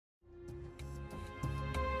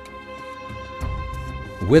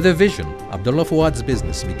With a vision, Abdulla Fouad's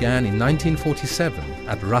business began in 1947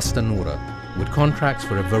 at Ras Tanura with contracts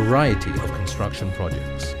for a variety of construction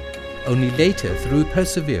projects. Only later, through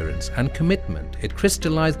perseverance and commitment, it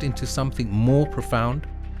crystallized into something more profound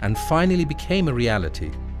and finally became a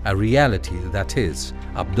reality that is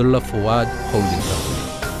Abdulla Fouad Holding Company.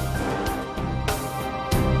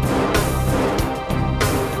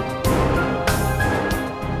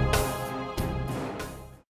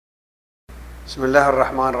 بسم الله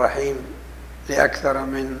الرحمن الرحيم. لأكثر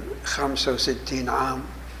من 65 عام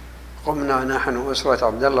قمنا نحن أسرة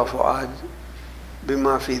عبدالله فؤاد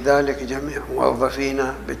بما في ذلك جميع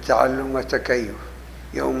موظفينا بالتعلم والتكيف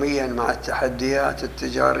يوميا مع التحديات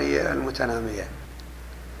التجارية المتنامية.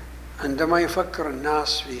 عندما يفكر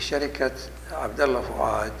الناس في شركة عبدالله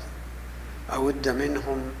فؤاد أود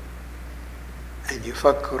منهم أن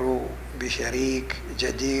يفكروا بشريك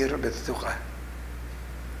جدير بالثقة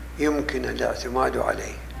يمكن الاعتماد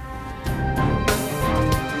عليه.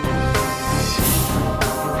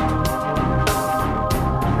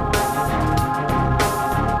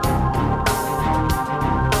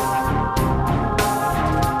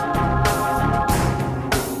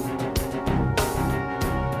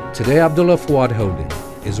 Today, Abdulla Fouad Holding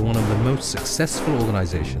is one of the most successful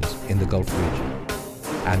organizations in the Gulf region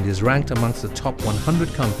and is ranked amongst the top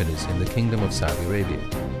 100 companies in the Kingdom of Saudi Arabia.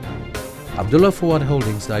 Abdulla Fouad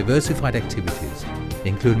Holdings' diversified activities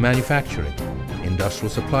include manufacturing, industrial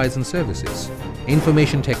supplies and services,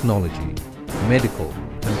 information technology, medical,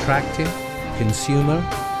 contracting, consumer,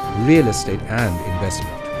 real estate and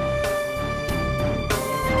investment.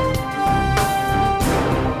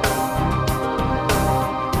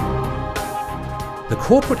 The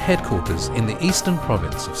corporate headquarters in the eastern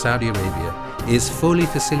province of Saudi Arabia is fully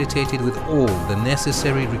facilitated with all the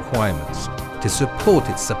necessary requirements to support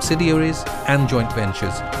its subsidiaries and joint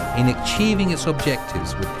ventures in achieving its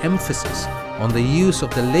objectives with emphasis on the use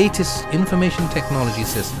of the latest information technology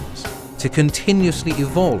systems to continuously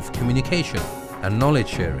evolve communication and knowledge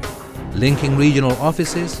sharing, linking regional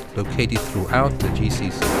offices located throughout the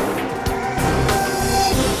GCC.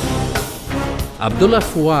 Abdulla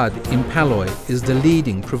Fouad in Paloi is the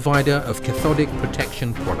leading provider of cathodic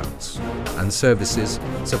protection products and services,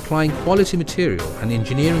 supplying quality material and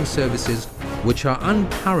engineering services which are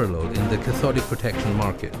unparalleled in the cathodic protection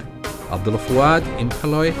market. Abdulla Fouad in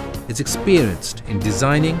Paloi is experienced in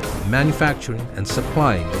designing, manufacturing and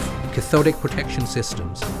supplying of cathodic protection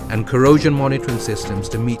systems and corrosion monitoring systems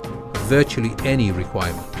to meet virtually any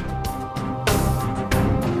requirement.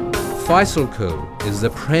 Faisalco is the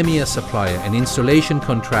premier supplier and installation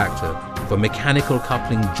contractor for mechanical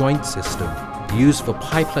coupling joint system used for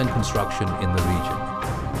pipeline construction in the region.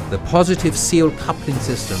 The positive seal coupling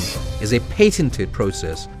system is a patented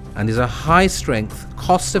process and is a high-strength,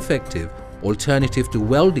 cost-effective alternative to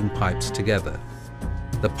welding pipes together.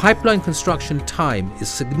 The pipeline construction time is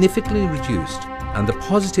significantly reduced and the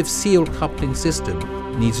positive seal coupling system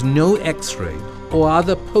needs no X-ray or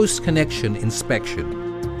other post-connection inspection.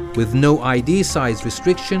 With no ID size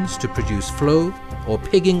restrictions to produce flow or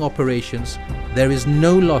pigging operations, there is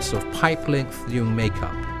no loss of pipe length during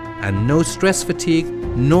makeup and no stress fatigue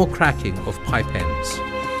nor cracking of pipe ends.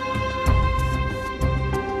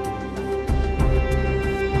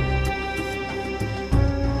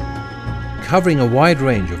 Covering a wide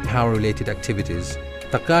range of power-related activities,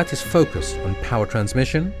 Takat is focused on power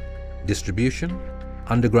transmission, distribution,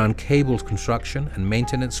 underground cables construction and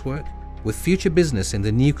maintenance work, with future business in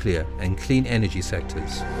the nuclear and clean energy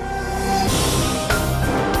sectors.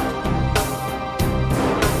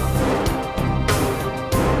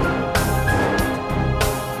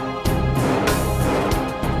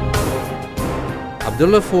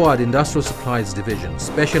 Abdulla Fouad Industrial Supplies Division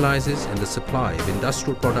specializes in the supply of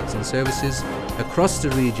industrial products and services across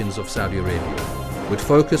the regions of Saudi Arabia, with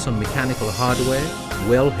focus on mechanical hardware,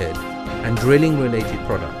 wellhead and drilling-related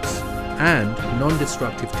products, and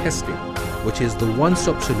non-destructive testing, which is the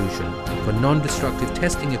one-stop solution for non-destructive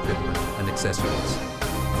testing equipment and accessories.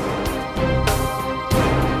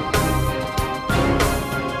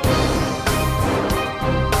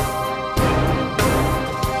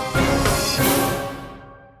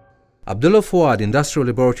 Abdulla Fouad Industrial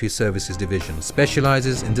Laboratory Services Division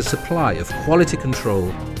specializes in the supply of quality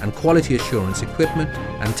control and quality assurance equipment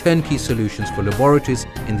and turnkey solutions for laboratories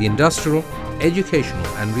in the industrial, educational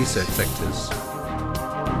and research sectors.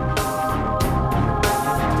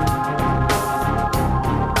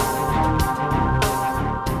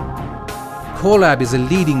 Corelab is a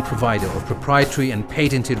leading provider of proprietary and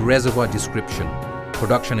patented reservoir description,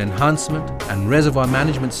 production enhancement and reservoir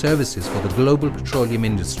management services for the global petroleum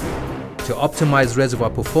industry, to optimize reservoir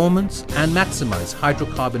performance and maximize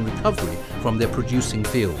hydrocarbon recovery from their producing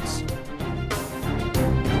fields.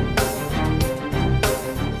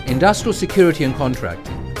 Industrial security and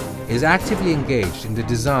contracting is actively engaged in the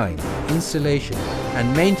design, installation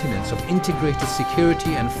and maintenance of integrated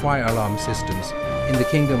security and fire alarm systems in the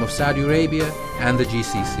Kingdom of Saudi Arabia and the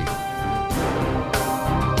GCC.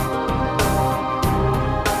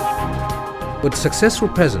 With successful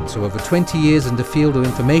presence of over 20 years in the field of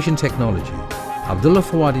information technology, Abdulla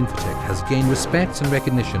Fouad Infotech has gained respect and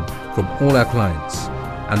recognition from all our clients,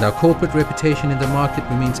 and our corporate reputation in the market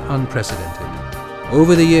remains unprecedented.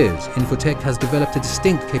 Over the years, Infotech has developed a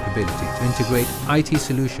distinct capability to integrate IT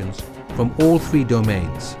solutions from all three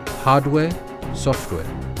domains, hardware, software,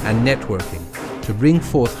 and networking, to bring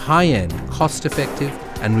forth high-end, cost-effective,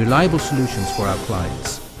 and reliable solutions for our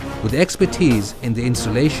clients. With expertise in the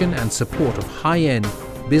installation and support of high-end,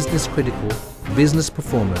 business-critical, business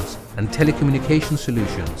performance and telecommunication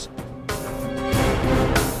solutions.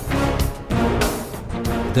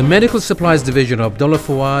 The Medical Supplies Division of Abdulla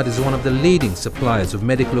Fouad is one of the leading suppliers of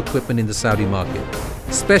medical equipment in the Saudi market,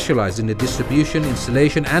 specialized in the distribution,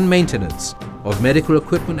 installation and maintenance of medical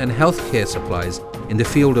equipment and healthcare supplies in the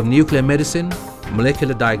field of nuclear medicine,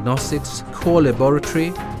 molecular diagnostics, core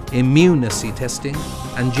laboratory, immunoassay testing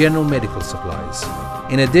and general medical supplies.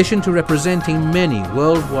 In addition to representing many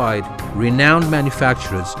worldwide renowned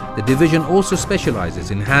manufacturers, the division also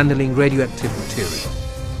specializes in handling radioactive material.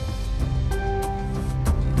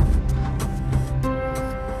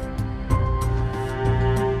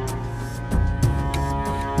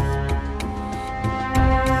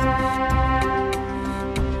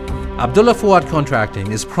 Abdulla Fouad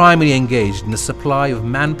Contracting is primarily engaged in the supply of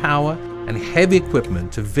manpower and heavy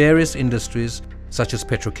equipment to various industries such as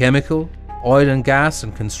petrochemical, oil and gas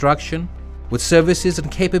and construction, with services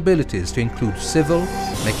and capabilities to include civil,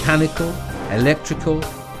 mechanical, electrical,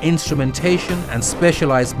 instrumentation and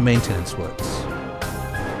specialized maintenance works.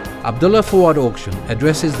 Abdulla Fouad Auction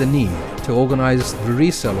addresses the need to organize the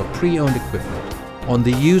resale of pre-owned equipment on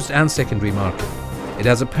the used and secondary market. It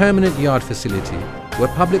has a permanent yard facility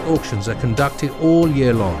where public auctions are conducted all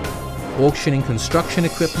year long, auctioning construction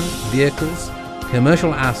equipment, vehicles,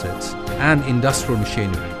 commercial assets and industrial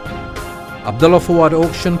machinery. Abdulla Fouad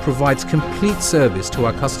Auction provides complete service to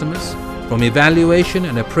our customers, from evaluation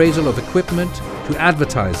and appraisal of equipment to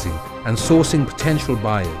advertising and sourcing potential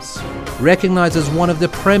buyers. Recognized as one of the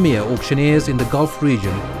premier auctioneers in the Gulf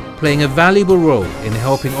region, playing a valuable role in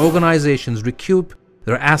helping organizations recoup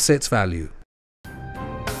their assets' value.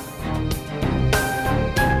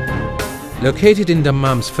 Located in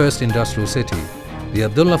Dammam's first industrial city, the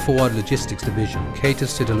Abdulla Fouad Logistics Division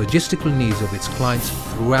caters to the logistical needs of its clients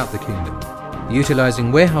throughout the kingdom,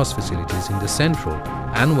 utilizing warehouse facilities in the central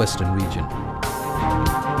and western region.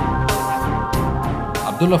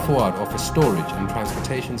 Abdulla Fouad offers storage and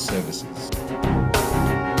transportation services.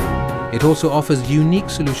 It also offers unique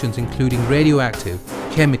solutions including radioactive,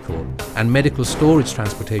 chemical and medical storage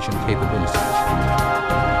transportation capabilities.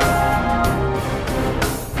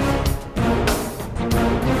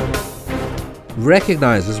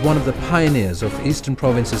 Recognized as one of the pioneers of Eastern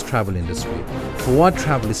Province's travel industry, Fouad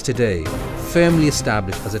Travel is today firmly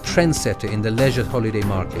established as a trendsetter in the leisure holiday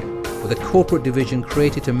market, with a corporate division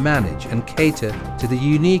created to manage and cater to the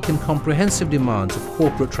unique and comprehensive demands of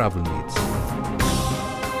corporate travel needs.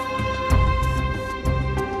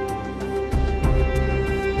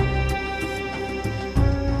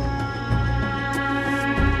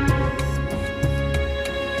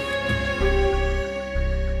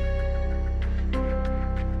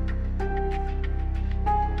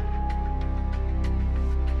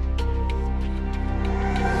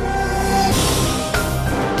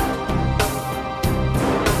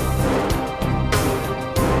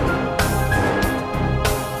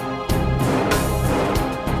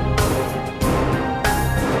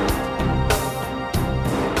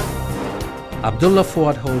 Abdulla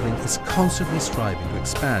Fouad Holding is constantly striving to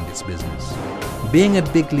expand its business. Being a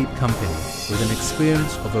big leap company with an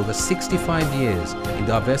experience of over 65 years in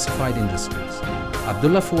diversified industries,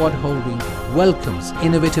 Abdulla Fouad Holding welcomes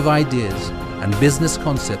innovative ideas and business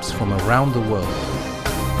concepts from around the world.